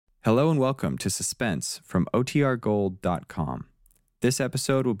Hello and welcome to Suspense from OTRGold.com. This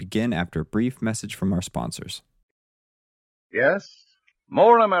episode will begin after a brief message from our sponsors. Yes,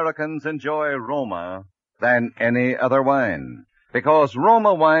 more Americans enjoy Roma than any other wine because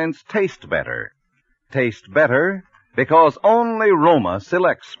Roma wines taste better. Taste better because only Roma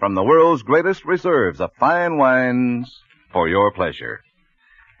selects from the world's greatest reserves of fine wines for your pleasure.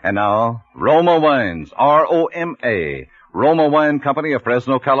 And now, Roma Wines, R-O-M-A, Roma Wine Company of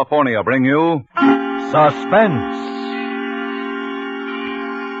Fresno, California, bring you Suspense.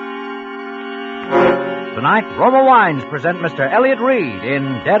 Tonight, Roma Wines present Mr. Elliott Reed in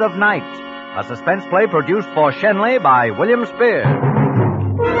Dead of Night, a suspense play produced for Shenley by William Spear.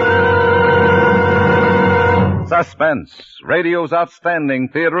 Suspense, radio's outstanding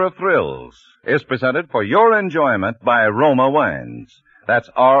theater of thrills, is presented for your enjoyment by Roma Wines. That's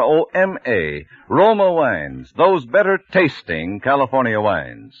R-O-M-A, Roma Wines, those better-tasting California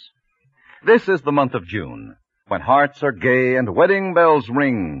wines. This is the month of June, when hearts are gay and wedding bells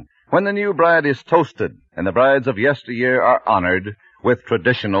ring, when the new bride is toasted and the brides of yesteryear are honored with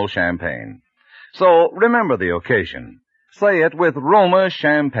traditional champagne. So remember the occasion. Say it with Roma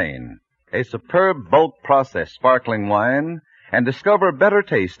Champagne, a superb bulk-processed sparkling wine, and discover better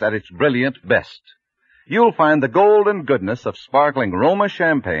taste at its brilliant best. You'll find the golden goodness of sparkling Roma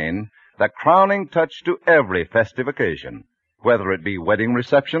Champagne the crowning touch to every festive occasion, whether it be wedding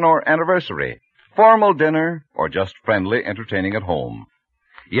reception or anniversary, formal dinner, or just friendly entertaining at home.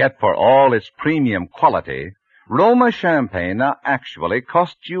 Yet for all its premium quality, Roma Champagne now actually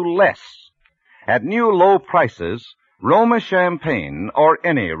costs you less. At new low prices, Roma Champagne, or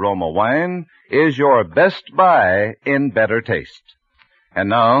any Roma wine, is your best buy in better taste. And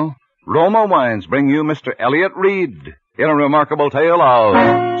now, Roma Wines bring you Mr. Elliott Reed in a remarkable tale of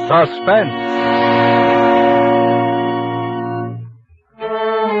suspense.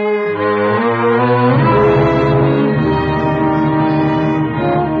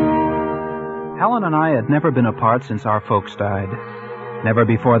 Helen and I had never been apart since our folks died. Never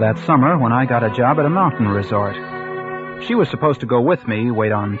before that summer when I got a job at a mountain resort. She was supposed to go with me,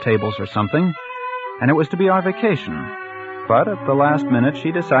 wait on tables or something, and it was to be our vacation. But at the last minute,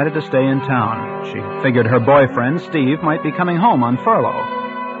 she decided to stay in town. She figured her boyfriend, Steve, might be coming home on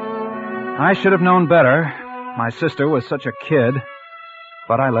furlough. I should have known better. My sister was such a kid.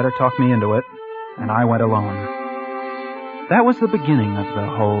 But I let her talk me into it, and I went alone. That was the beginning of the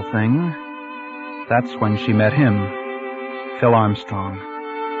whole thing. That's when she met him, Phil Armstrong.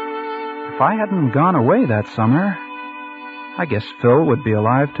 If I hadn't gone away that summer, I guess Phil would be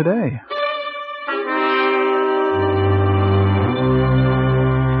alive today.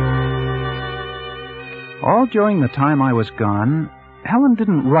 All during the time I was gone, Helen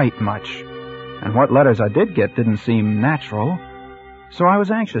didn't write much, and what letters I did get didn't seem natural, so I was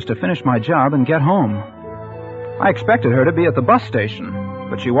anxious to finish my job and get home. I expected her to be at the bus station,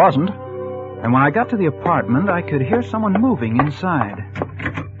 but she wasn't, and when I got to the apartment, I could hear someone moving inside.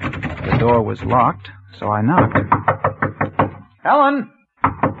 The door was locked, so I knocked. Helen!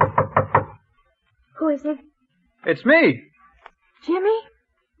 Who is it? It's me. Jimmy?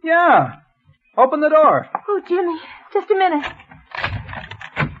 Yeah. Open the door. Oh, Jimmy, just a minute.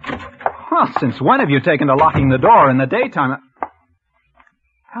 Well, since when have you taken to locking the door in the daytime?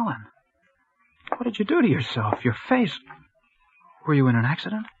 Helen, what did you do to yourself? Your face. Were you in an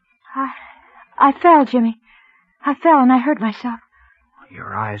accident? I fell, Jimmy. I fell and I hurt myself.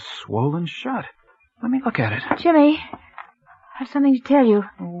 Your eyes swollen shut. Let me look at it. Jimmy, I have something to tell you.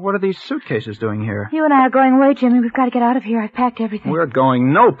 What are these suitcases doing here? You and I are going away, Jimmy. We've got to get out of here. I've packed everything. We're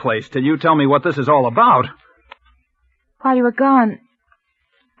going no place till you tell me what this is all about. While you were gone,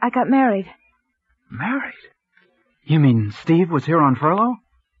 I got married. Married? You mean Steve was here on furlough?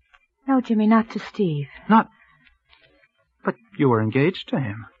 No, Jimmy, not to Steve. Not... But you were engaged to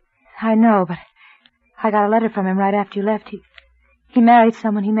him. I know, but I got a letter from him right after you left. He married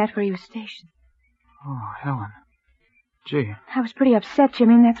someone he met where he was stationed. Oh, Helen. Gee. I was pretty upset,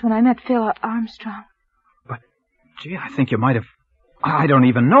 Jimmy, and that's when I met Phil Armstrong. But, gee, I think you might have... I don't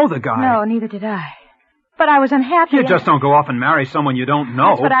even know the guy. No, neither did I. But I was unhappy. You just don't go off and marry someone you don't know.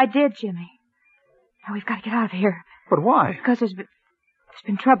 That's what I did, Jimmy. Now we've got to get out of here. But why? Because there's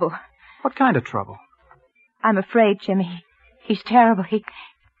been trouble. What kind of trouble? I'm afraid, Jimmy. He's terrible. He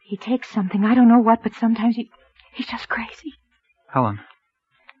takes something. I don't know what, but sometimes he's just crazy. Helen.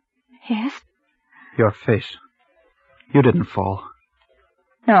 Yes? Your face. You didn't fall.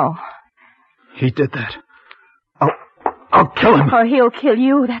 No. He did that. I'll kill him. Or he'll kill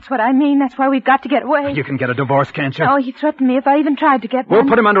you. That's what I mean. That's why we've got to get away. You can get a divorce, can't you? No, he threatened me if I even tried to get one. We'll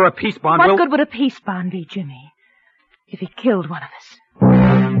put him under a peace bond. What good would a peace bond be, Jimmy, if he killed one of us?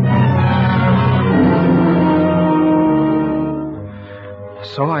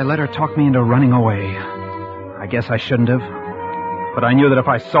 So I let her talk me into running away. I guess I shouldn't have. But I knew that if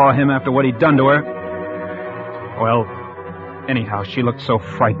I saw him after what he'd done to her... Well, anyhow, she looked so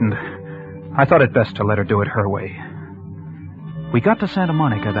frightened. I thought it best to let her do it her way. We got to Santa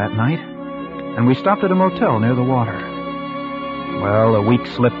Monica that night, and we stopped at a motel near the water. Well, a week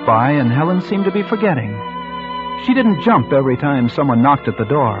slipped by, and Helen seemed to be forgetting. She didn't jump every time someone knocked at the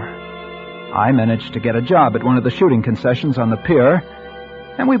door. I managed to get a job at one of the shooting concessions on the pier,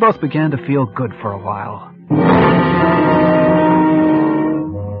 and we both began to feel good for a while.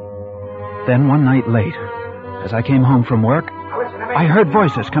 Then one night late, as I came home from work, I heard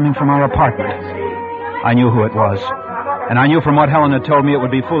voices coming from our apartment. I knew who it was, and I knew from what Helen had told me it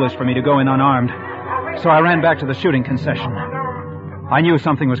would be foolish for me to go in unarmed. So I ran back to the shooting concession. I knew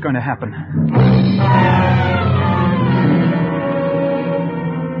something was going to happen.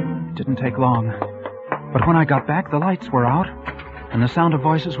 It didn't take long, but when I got back, the lights were out, and the sound of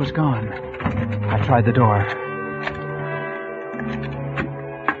voices was gone. I tried the door.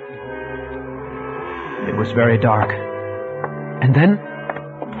 It was very dark. And then,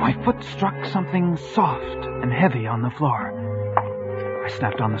 my foot struck something soft and heavy on the floor. I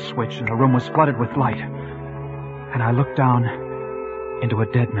snapped on the switch, and the room was flooded with light. And I looked down into a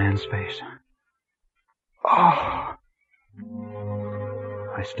dead man's face. Oh!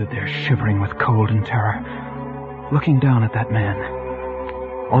 I stood there shivering with cold and terror, looking down at that man.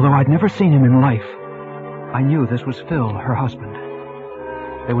 Although I'd never seen him in life, I knew this was Phil, her husband.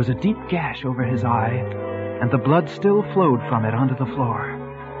 There was a deep gash over his eye, and the blood still flowed from it onto the floor.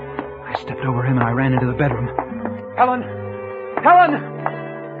 I stepped over him and I ran into the bedroom. Helen! Helen!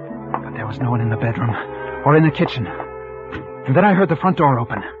 But there was no one in the bedroom or in the kitchen. And then I heard the front door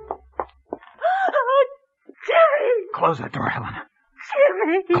open. Oh, Jerry! Close that door, Helen.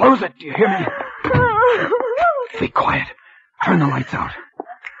 Jimmy! Close it, do you hear me? Be quiet. Turn the lights out.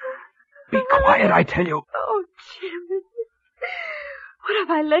 Be quiet, I tell you. Oh, Jimmy. What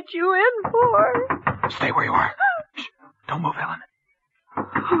have I let you in for? Stay where you are. Shh. Don't move, Helen.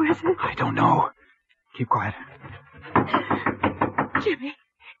 Who is it? I don't know. Keep quiet. Jimmy,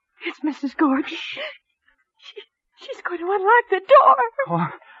 it's Mrs. Gordon. She's going to unlock the door.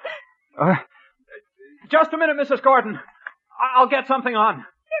 Oh, just a minute, Mrs. Gordon. I'll get something on.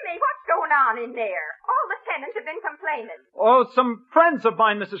 Jimmy, what's going on in there? All the tenants have been complaining. Oh, some friends of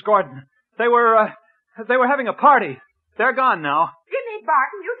mine, Mrs. Gordon. They were having a party. They're gone now. Jimmy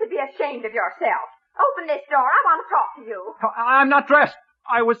Barton, you should be ashamed of yourself. Open this door. I want to talk to you. I'm not dressed.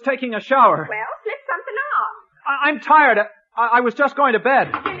 I was taking a shower. Well, slip something on. I'm tired. I was just going to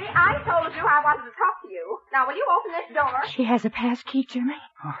bed. Jimmy, I told you I wanted to talk to you. Now, will you open this door? She has a pass key, Jimmy.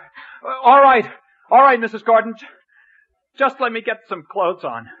 All right. All right, Mrs. Gordon. Just let me get some clothes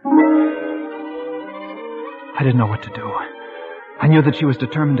on. I didn't know what to do. I knew that she was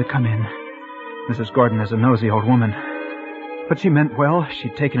determined to come in. Mrs. Gordon is a nosy old woman. But she meant well.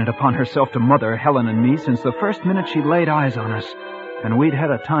 She'd taken it upon herself to mother Helen and me since the first minute she laid eyes on us. And we'd had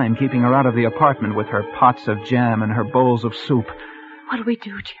a time keeping her out of the apartment with her pots of jam and her bowls of soup. What do we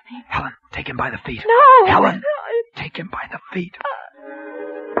do, Jimmy? Helen, take him by the feet. No! Helen, take him by the feet.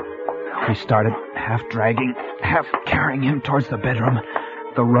 We started, half dragging, half carrying him towards the bedroom,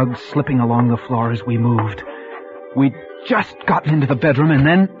 the rug slipping along the floor as we moved. We'd just gotten into the bedroom and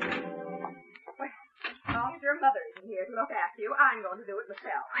then... Well, your mother's in here to look after you. I'm going to do it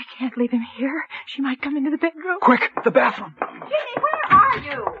myself. We can't leave him here. She might come into the bedroom. Quick, the bathroom. Jimmy, where are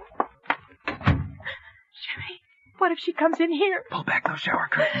you? Jimmy, what if she comes in here? Pull back those shower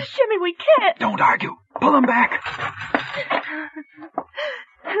curtains. Jimmy, we can't. Don't argue. Pull them back.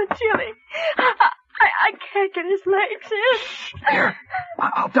 Jimmy, I can't get his legs in. Here,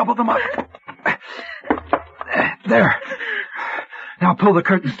 I'll double them up. There. Now pull the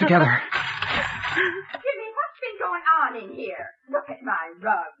curtains together. Jimmy, what's been going on in here? Look at my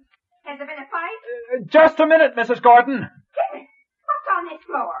rug. Has there been a fight? Just a minute, Mrs. Gordon. Jimmy, what's on this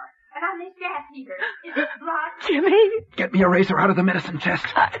floor? And on this gas heater? Is it blood? Jimmy. Get me a razor out of the medicine chest.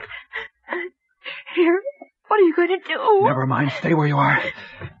 Here, what are you going to do? Never mind. Stay where you are.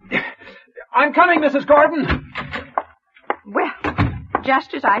 I'm coming, Mrs. Gordon. Well,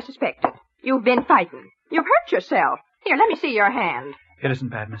 just as I suspected. You've been fighting. You've hurt yourself. Here, let me see your hand. It isn't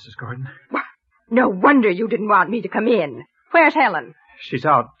bad, Mrs. Gordon. No wonder you didn't want me to come in. Where's Helen? She's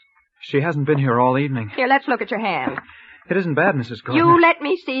out. She hasn't been here all evening. Here, let's look at your hand. It isn't bad, Mrs. Gordon. You let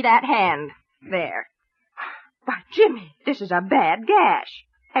me see that hand. There. Why, Jimmy, this is a bad gash.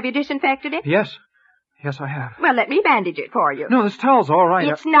 Have you disinfected it? Yes. Yes, I have. Well, let me bandage it for you. No, this towel's all right.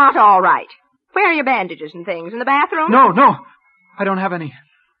 It's not all right. Where are your bandages and things? In the bathroom? No. I don't have any.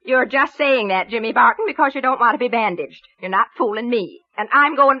 You're just saying that, Jimmy Barton, because you don't want to be bandaged. You're not fooling me. And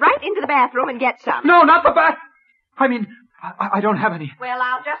I'm going right into the bathroom and get some. No, not the bath. I mean, I don't have any. Well,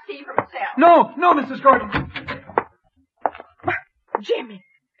 I'll just see for myself. No, Mrs. Gordon. Jimmy,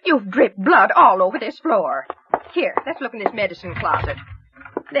 you've dripped blood all over this floor. Here, let's look in this medicine closet.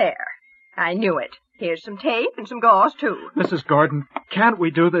 There. I knew it. Here's some tape and some gauze, too. Mrs. Gordon, can't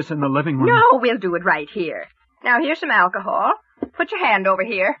we do this in the living room? No, we'll do it right here. Now, here's some alcohol. Put your hand over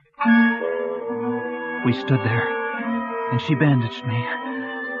here. We stood there, and she bandaged me.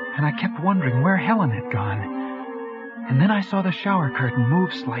 And I kept wondering where Helen had gone. And then I saw the shower curtain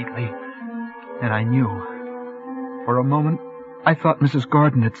move slightly. And I knew. For a moment, I thought Mrs.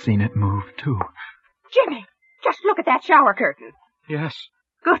 Gordon had seen it move, too. Jimmy, just look at that shower curtain. Yes.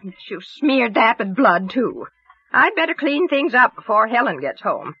 Goodness, you've smeared that with blood, too. I'd better clean things up before Helen gets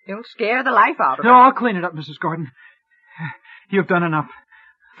home. You'll scare the life out of her. No, I'll clean it up, Mrs. Gordon. You've done enough.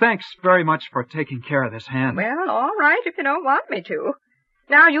 Thanks very much for taking care of this hand. Well, all right, if you don't want me to.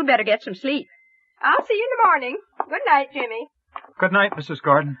 Now you'd better get some sleep. I'll see you in the morning. Good night, Jimmy. Good night, Mrs.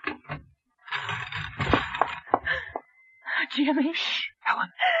 Gordon. Jimmy. Shh, Helen.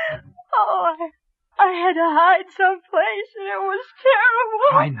 Oh, I had to hide someplace, and it was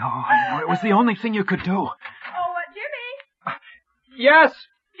terrible. I know. It was the only thing you could do. Oh, Jimmy. Yes?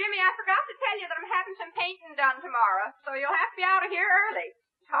 Jimmy, I forgot to tell you that I'm having some painting done tomorrow, so you'll have to be out of here early.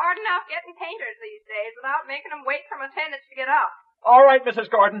 It's hard enough getting painters these days without making them wait for my tenants to get up. All right, Mrs.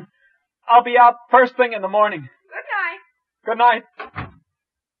 Gordon. I'll be out first thing in the morning. Good night. Good night.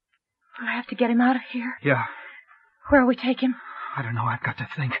 I have to get him out of here. Yeah. Where'll we take him? I don't know. I've got to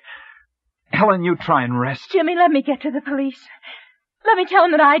think. Helen, you try and rest. Jimmy, let me get to the police. Let me tell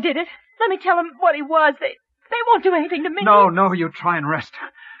them that I did it. Let me tell them what he was. They won't do anything to me. No, you try and rest.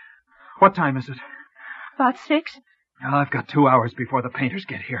 What time is it? About 6. Well, I've got 2 hours before the painters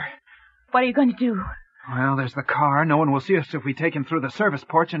get here. What are you going to do? Well, there's the car. No one will see us if we take him through the service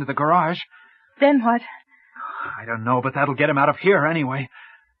porch into the garage. Then what? I don't know, but that'll get him out of here anyway.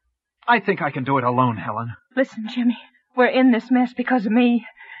 I think I can do it alone, Helen. Listen, Jimmy, we're in this mess because of me,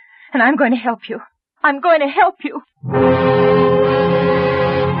 and I'm going to help you. I'm going to help you.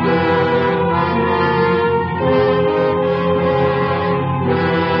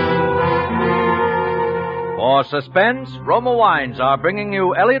 For suspense, Roma Wines are bringing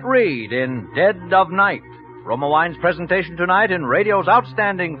you Elliott Reed in Dead of Night. Roma Wines' presentation tonight in radio's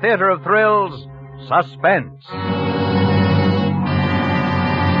outstanding theater of thrills, Suspense.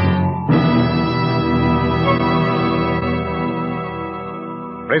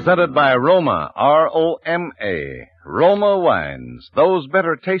 Presented by Roma, R-O-M-A. Roma Wines, those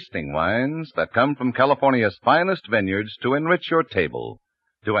better tasting wines that come from California's finest vineyards to enrich your table,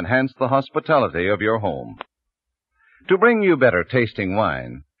 to enhance the hospitality of your home. To bring you better tasting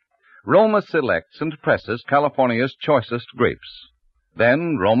wine, Roma selects and presses California's choicest grapes.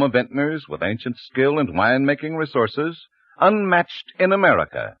 Then Roma vintners with ancient skill and winemaking resources, unmatched in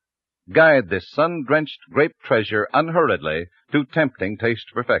America, guide this sun-drenched grape treasure unhurriedly to tempting taste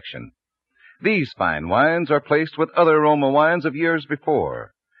perfection. These fine wines are placed with other Roma wines of years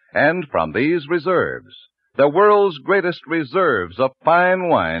before, and from these reserves, the world's greatest reserves of fine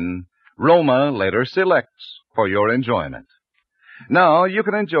wine, Roma later selects for your enjoyment. Now you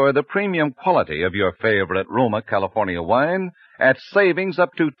can enjoy the premium quality of your favorite Roma California wine at savings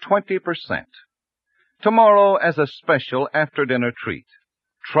up to 20%. Tomorrow, as a special after-dinner treat,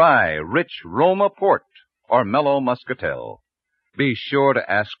 try rich Roma Port or mellow Muscatel. Be sure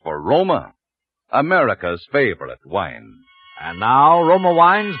to ask for Roma, America's favorite wine. And now, Roma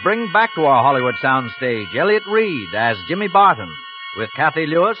Wines bring back to our Hollywood soundstage Elliott Reed as Jimmy Barton, with Kathy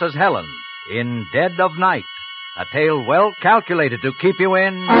Lewis as Helen, in Dead of Night, a tale well calculated to keep you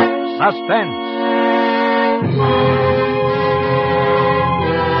in suspense.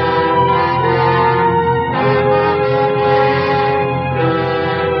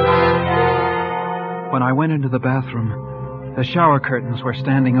 When I went into the bathroom, the shower curtains were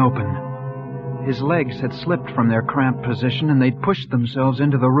standing open. His legs had slipped from their cramped position, and they'd pushed themselves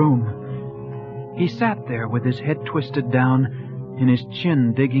into the room. He sat there with his head twisted down and his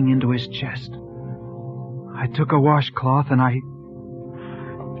chin digging into his chest. I took a washcloth and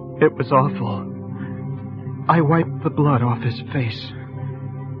It was awful. I wiped the blood off his face.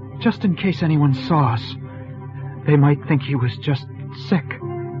 Just in case anyone saw us, they might think he was just sick.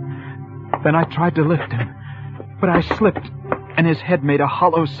 Then I tried to lift him, but I slipped, and his head made a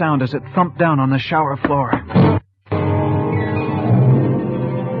hollow sound as it thumped down on the shower floor.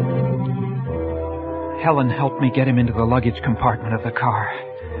 Helen helped me get him into the luggage compartment of the car.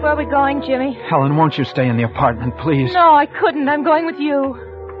 Where are we going, Jimmy? Helen, won't you stay in the apartment, please? No, I couldn't. I'm going with you.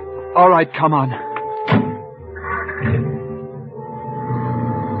 All right, come on.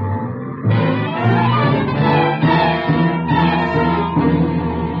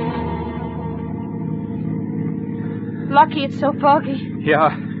 Lucky it's so foggy. Yeah.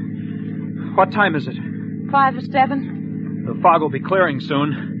 What time is it? 5 or 7. The fog will be clearing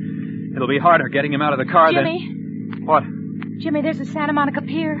soon. It'll be harder getting him out of the car Jimmy. than... What? Jimmy, there's a Santa Monica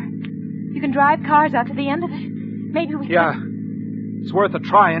Pier. You can drive cars out to the end of it. Maybe we Yeah. It's worth a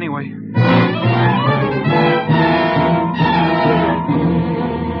try anyway.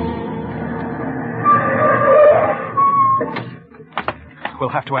 We'll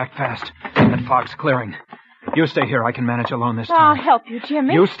have to act fast. That fog's clearing. You stay here. I can manage alone this I'll time. help you,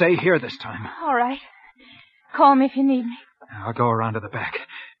 Jimmy. You stay here this time. All right. Call me if you need me. I'll go around to the back.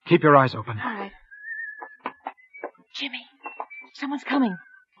 Keep your eyes open. All right. Jimmy, someone's coming.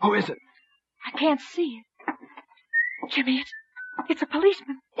 Who is it? I can't see it. Jimmy, it's a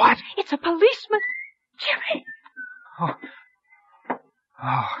policeman. What? It's a policeman. Jimmy.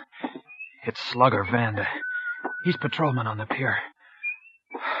 Oh, it's Slugger Vanda. He's patrolman on the pier.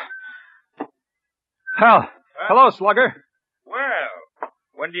 Hal. Hello, Slugger. Well,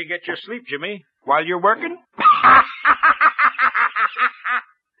 when do you get your sleep, Jimmy? While you're working?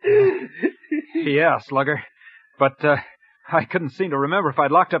 Yeah, Slugger. But, I couldn't seem to remember if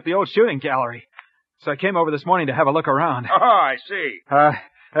I'd locked up the old shooting gallery. So I came over this morning to have a look around. Oh, I see.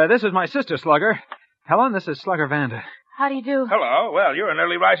 This is my sister, Slugger. Helen, this is Slugger Vanda. How do you do? Hello. Well, you're an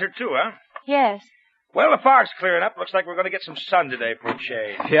early riser, too, huh? Yes. Well, the fog's clearing up. Looks like we're going to get some sun today for a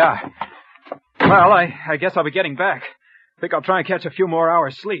change. Yeah. Well, I guess I'll be getting back. Think I'll try and catch a few more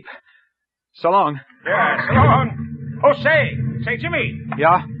hours sleep. So long. Yeah, so long. Oh, say, Jimmy.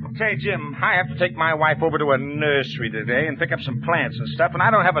 Yeah? Say, Jim, I have to take my wife over to a nursery today and pick up some plants and stuff, and I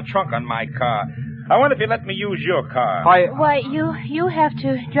don't have a trunk on my car. I wonder if you let me use your car. Why, you have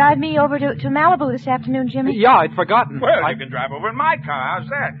to drive me over to Malibu this afternoon, Jimmy. Yeah, I'd forgotten. Well, you can drive over in my car. How's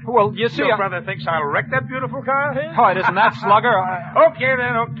that? Well, you see... Your brother thinks I'll wreck that beautiful car here? Oh, it isn't that, Slugger. Okay,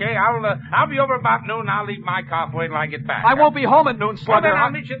 then, okay. I'll be over about noon. I'll leave my car for you till I get back. I won't be home at noon, Well, Slugger. then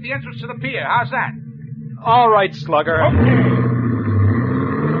I'll meet you at the entrance to the pier. How's that? All right, Slugger. Okay.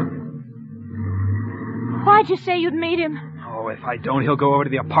 Why'd you say you'd meet him? Oh, if I don't, he'll go over to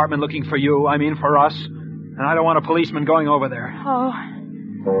the apartment looking for you. I mean, for us. And I don't want a policeman going over there. Oh.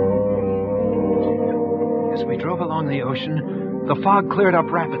 As we drove along the ocean, the fog cleared up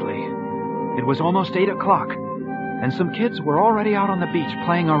rapidly. It was almost 8 o'clock, and some kids were already out on the beach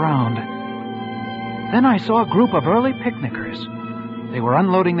playing around. Then I saw a group of early picnickers. They were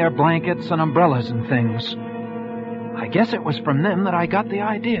unloading their blankets and umbrellas and things. I guess it was from them that I got the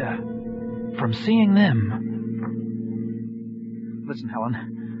idea. From seeing them. Listen, Helen,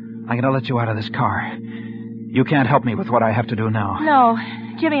 I'm going to let you out of this car. You can't help me with what I have to do now. No.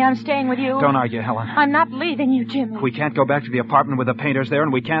 Jimmy, I'm staying with you. Don't argue, Helen. I'm not leaving you, Jimmy. We can't go back to the apartment with the painters there,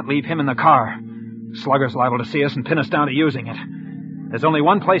 and we can't leave him in the car. Slugger's liable to see us and pin us down to using it. There's only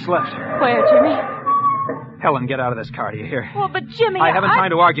one place left. Where, Jimmy? Helen, get out of this car, do you hear? Well, but Jimmy, I haven't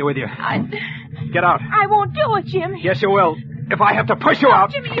time to argue with you. Get out. I won't do it, Jimmy. Yes, you will. If I have to push you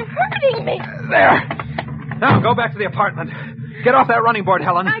out. Jimmy, you're hurting me. There. Now, go back to the apartment. Get off that running board,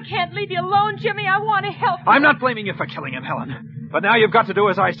 Helen. I can't leave you alone, Jimmy. I want to help you. I'm not blaming you for killing him, Helen. But now you've got to do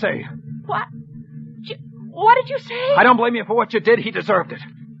as I say. What? What did you say? I don't blame you for what you did. He deserved it.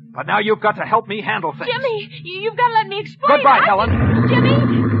 But now you've got to help me handle things. Jimmy, you've got to let me explain. Goodbye, Helen. Jimmy!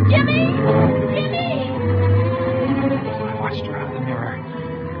 Jimmy! I watched her out of the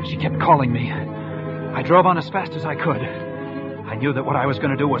mirror. She kept calling me. I drove on as fast as I could. I knew that what I was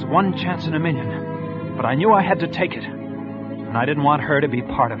going to do was one chance in a million. But I knew I had to take it. And I didn't want her to be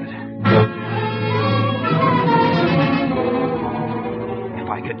part of it. If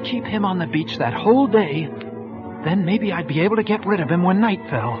I could keep him on the beach that whole day, then maybe I'd be able to get rid of him when night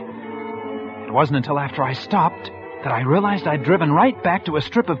fell. It wasn't until after I stopped that I realized I'd driven right back to a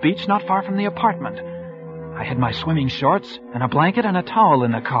strip of beach not far from the apartment. I had my swimming shorts and a blanket and a towel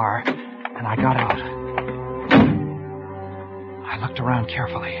in the car, and I got out. I looked around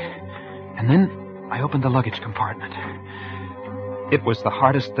carefully, and then I opened the luggage compartment. It was the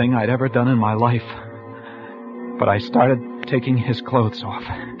hardest thing I'd ever done in my life. But I started taking his clothes off.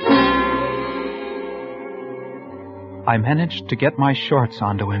 I managed to get my shorts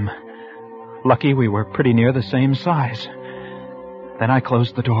onto him. Lucky we were pretty near the same size. Then I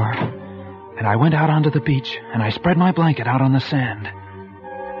closed the door, and I went out onto the beach, and I spread my blanket out on the sand.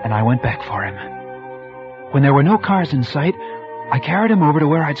 And I went back for him. When there were no cars in sight, I carried him over to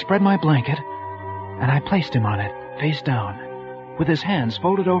where I'd spread my blanket, and I placed him on it, face down, with his hands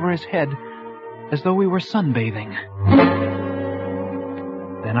folded over his head, as though we were sunbathing.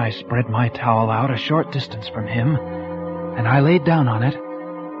 Then I spread my towel out a short distance from him, and I laid down on it,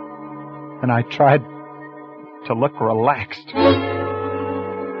 and I tried to look relaxed.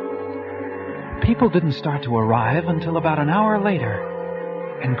 People didn't start to arrive until about an hour later,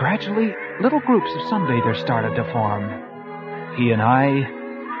 and gradually little groups of sunbathers started to form. He and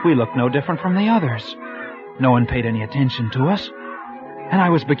I, we looked no different from the others. No one paid any attention to us, and I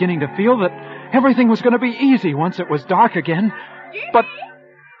was beginning to feel that everything was going to be easy once it was dark again. Jimmy, But...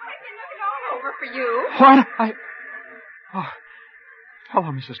 I've been looking all over for you. What? Oh,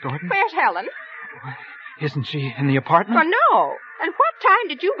 hello, Mrs. Gordon. Where's Helen? Isn't she in the apartment? Well, no. And what time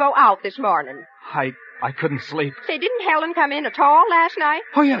did you go out this morning? I couldn't sleep. Say, didn't Helen come in at all last night?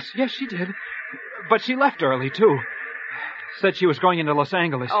 Oh, yes, she did. But she left early, too. Said she was going into Los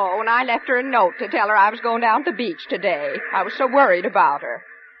Angeles. Oh, and I left her a note to tell her I was going down to the beach today. I was so worried about her.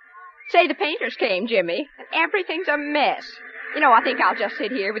 Say, the painters came, Jimmy, and everything's a mess. You know, I think I'll just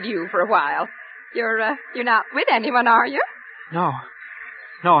sit here with you for a while. You're not with anyone, are you? No,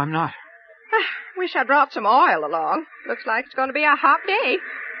 I'm not. Wish I brought some oil along. Looks like it's going to be a hot day.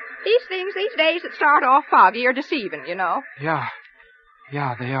 These things, these days that start off foggy are deceiving, you know. Yeah,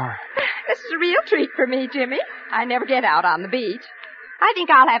 they are. This is a real treat for me, Jimmy. I never get out on the beach. I think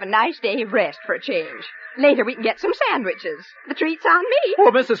I'll have a nice day of rest for a change. Later we can get some sandwiches. The treat's on me.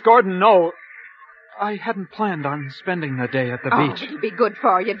 Oh, Mrs. Gordon, no. I hadn't planned on spending the day at the beach. It'll be good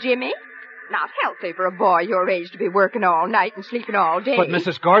for you, Jimmy. Not healthy for a boy your age to be working all night and sleeping all day. But,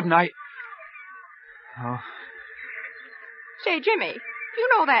 Mrs. Gordon, Oh. Say, Jimmy, you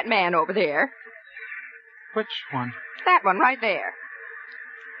know that man over there? Which one? That one right there.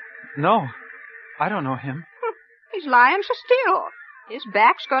 No, I don't know him. He's lying so still. His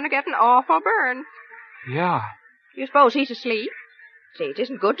back's going to get an awful burn. Yeah. You suppose he's asleep? Say, it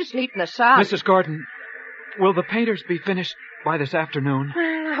isn't good to sleep in the sun. Mrs. Gordon, will the painters be finished by this afternoon?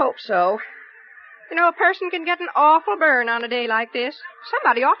 Well, I hope so. You know, a person can get an awful burn on a day like this.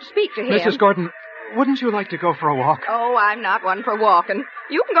 Somebody ought to speak to him. Mrs. Gordon, wouldn't you like to go for a walk? Oh, I'm not one for walking.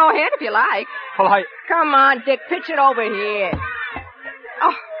 You can go ahead if you like. Well, Come on, Dick, pitch it over here.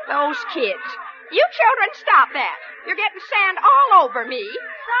 Oh, those kids. You children, stop that. You're getting sand all over me.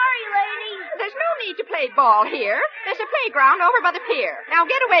 Sorry, lady. There's no need to play ball here. There's a playground over by the pier. Now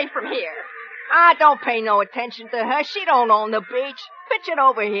get away from here. Don't pay no attention to her. She don't own the beach. Pitch it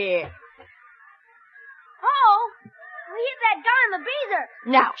over here. Oh, we hit that guy in the beezer.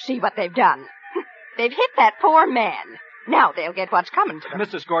 Now, see what they've done. They've hit that poor man. Now they'll get what's coming to them.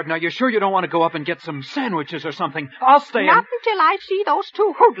 Mrs. Gordon, are you sure you don't want to go up and get some sandwiches or something? I'll stay Not until I see those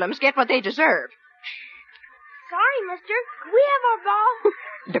two hoodlums get what they deserve. Sorry, mister. We have our ball.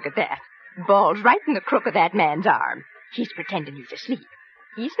 Look at that. Ball's right in the crook of that man's arm. He's pretending he's asleep.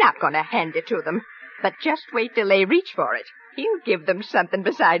 He's not going to hand it to them. But just wait till they reach for it. He'll give them something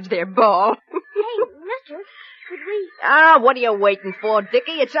besides their ball. Hey, mister, could we... What are you waiting for,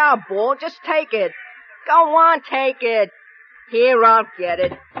 Dickie? It's our ball. Just take it. Go on, take it. Here, I'll get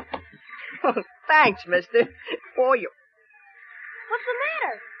it. Thanks, mister. For you. What's the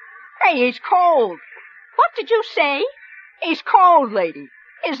matter? Hey, he's cold. What did you say? He's cold, lady.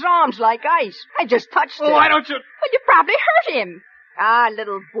 His arm's like ice. I just touched him. Why don't you... Well, you probably hurt him. A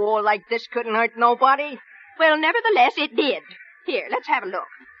little ball like this couldn't hurt nobody. Well, nevertheless, it did. Here, let's have a look.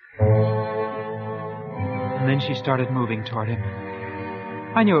 And then she started moving toward him.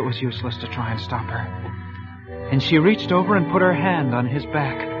 I knew it was useless to try and stop her. And she reached over and put her hand on his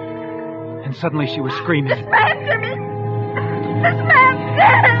back. And suddenly she was screaming. This man, Jimmy! This man's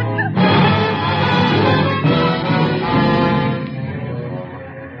dead!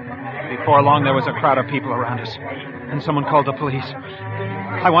 Before long, there was a crowd of people around us. And someone called the police.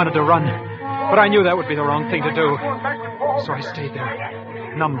 I wanted to run, but I knew that would be the wrong thing to do. So I stayed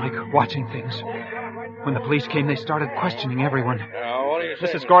there, numb-like, watching things. When the police came, they started questioning everyone.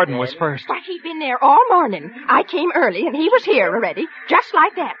 Mrs. Gordon was first. Why, he'd been there all morning. I came early, and he was here already, just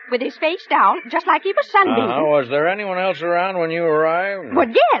like that, with his face down, just like he was sunbathing. Was there anyone else around when you arrived? Well,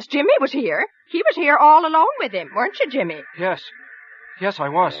 yes, Jimmy was here. He was here all alone with him, weren't you, Jimmy? Yes, I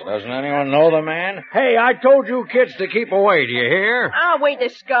was. Doesn't anyone know the man? Hey, I told you kids to keep away, do you hear? We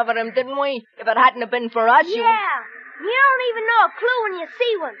discovered him, didn't we? If it hadn't have been for us, Yeah. You don't even know a clue when you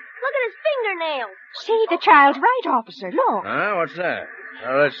see one. Look at his fingernails. See, the child's right, officer. Look. What's that?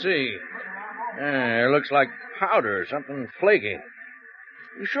 Let's see. It looks like powder, something flaky.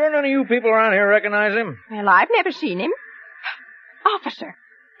 You sure none of you people around here recognize him? Well, I've never seen him. Officer,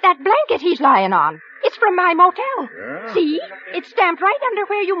 that blanket he's lying on, it's from my motel. Yeah? See? It's stamped right under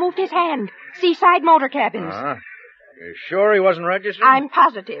where you moved his hand. Seaside Motor Cabins. You sure he wasn't registered? I'm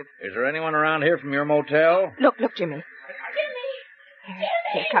positive. Is there anyone around here from your motel? Look, Jimmy. Jimmy!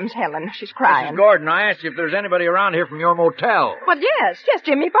 Here comes Helen. She's crying. Mrs. Gordon, I asked you if there's anybody around here from your motel. Well, yes,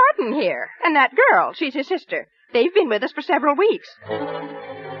 Jimmy Barton here. And that girl, she's his sister. They've been with us for several weeks.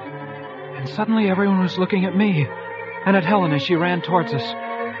 And suddenly everyone was looking at me and at Helen as she ran towards us.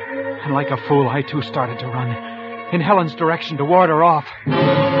 And like a fool, I too started to run in Helen's direction to ward her off.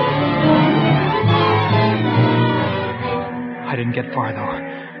 I didn't get far,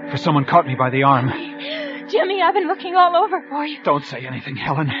 though, for someone caught me by the arm. Jimmy, I've been looking all over for you. Don't say anything,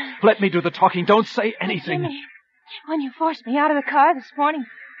 Helen. Let me do the talking. Don't say anything. Jimmy, when you forced me out of the car this morning,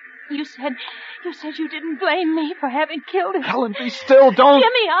 you said you didn't blame me for having killed him. Helen, be still. Don't.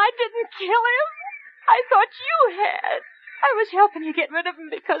 Jimmy, I didn't kill him. I thought you had. I was helping you get rid of him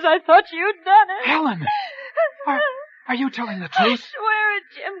because I thought you'd done it. Helen! Are you telling the truth? I swear it,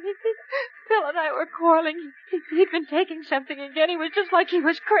 Jimmy. Phil and I were quarreling. He'd been taking something again. He was just like he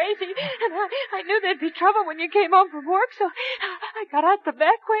was crazy. And I knew there'd be trouble when you came home from work, so I got out the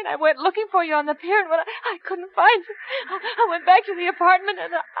back way and I went looking for you on the pier, and when I couldn't find you, I went back to the apartment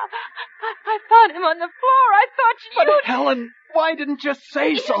and I found him on the floor. I thought you... But Helen, why didn't you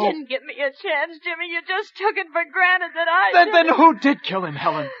say so? You didn't give me a chance, Jimmy. You just took it for granted that I... Then who did kill him,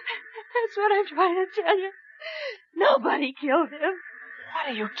 Helen? That's what I'm trying to tell you. Nobody killed him. What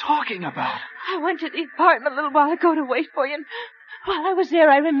are you talking about? I went to the apartment a little while ago to wait for you, and while I was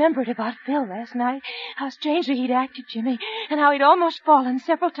there, I remembered about Phil last night. How strangely he'd acted, Jimmy, and how he'd almost fallen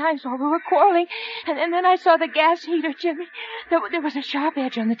several times while we were quarreling. And then I saw the gas heater, Jimmy. There was a sharp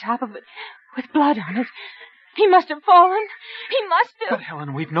edge on the top of it with blood on it. He must have fallen. He must have. But,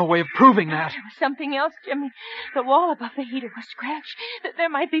 Helen, we've no way of proving that. There was something else, Jimmy. The wall above the heater was scratched. There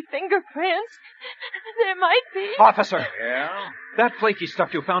might be fingerprints. There might be. Officer. Yeah? That flaky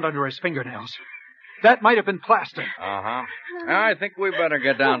stuff you found under his fingernails. That might have been plaster. Uh-huh. I think we better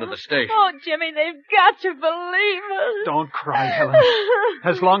get down to the station. Oh, Jimmy, they've got to believe us. Don't cry, Helen.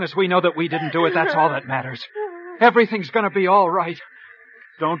 As long as we know that we didn't do it, that's all that matters. Everything's going to be all right.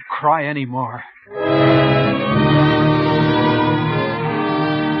 Don't cry anymore.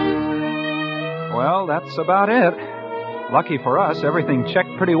 Well, that's about it. Lucky for us, everything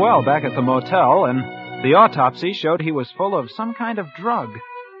checked pretty well back at the motel, and the autopsy showed he was full of some kind of drug.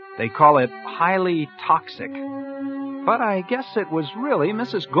 They call it highly toxic. But I guess it was really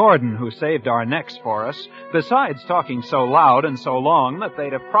Mrs. Gordon who saved our necks for us, besides talking so loud and so long that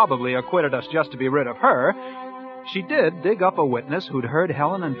they'd have probably acquitted us just to be rid of her. She did dig up a witness who'd heard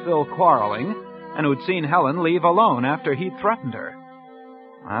Helen and Phil quarreling, and who'd seen Helen leave alone after he'd threatened her.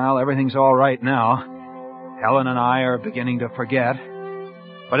 Well, everything's all right now. Helen and I are beginning to forget.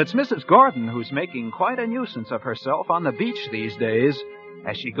 But it's Mrs. Gordon who's making quite a nuisance of herself on the beach these days,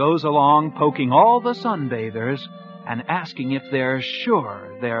 as she goes along poking all the sunbathers and asking if they're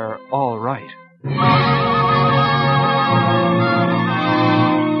sure they're all right.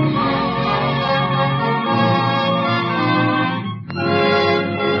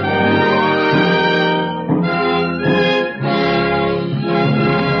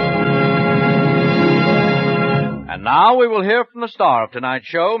 And now we will hear from the star of tonight's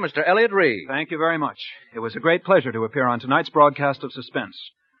show, Mr. Elliott Reed. Thank you very much. It was a great pleasure to appear on tonight's broadcast of Suspense.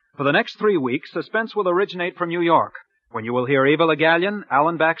 For the next 3 weeks, Suspense will originate from New York, when you will hear Eva Le Gallienne,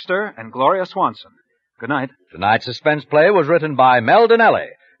 Alan Baxter, and Gloria Swanson. Good night. Tonight's suspense play was written by Mel Donnelly.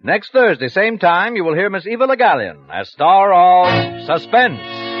 Next Thursday, same time, you will hear Miss Eva Le Gallienne as star of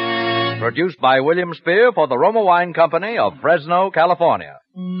Suspense. Produced by William Spear for the Roma Wine Company of Fresno, California.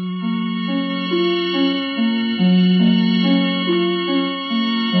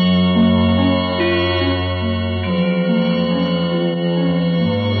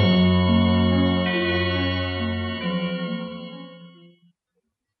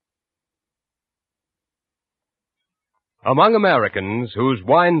 Among Americans whose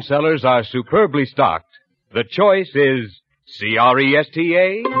wine cellars are superbly stocked, the choice is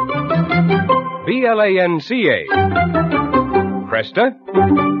C-R-E-S-T-A, B-L-A-N-C-A, Cresta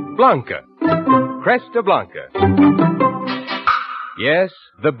Blanca, Cresta Blanca. Yes,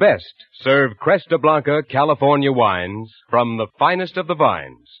 the best serve Cresta Blanca California wines from the finest of the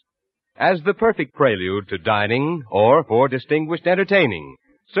vines. As the perfect prelude to dining or for distinguished entertaining,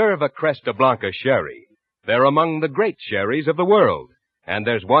 serve a Cresta Blanca sherry. They're among the great sherries of the world, and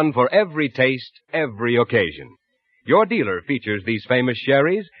there's one for every taste, every occasion. Your dealer features these famous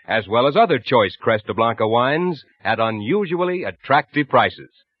sherries, as well as other choice Cresta Blanca wines, at unusually attractive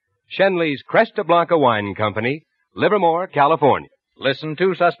prices. Shenley's Cresta Blanca Wine Company, Livermore, California. Listen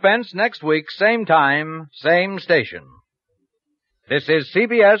to Suspense next week, same time, same station. This is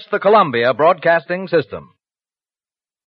CBS, the Columbia Broadcasting System.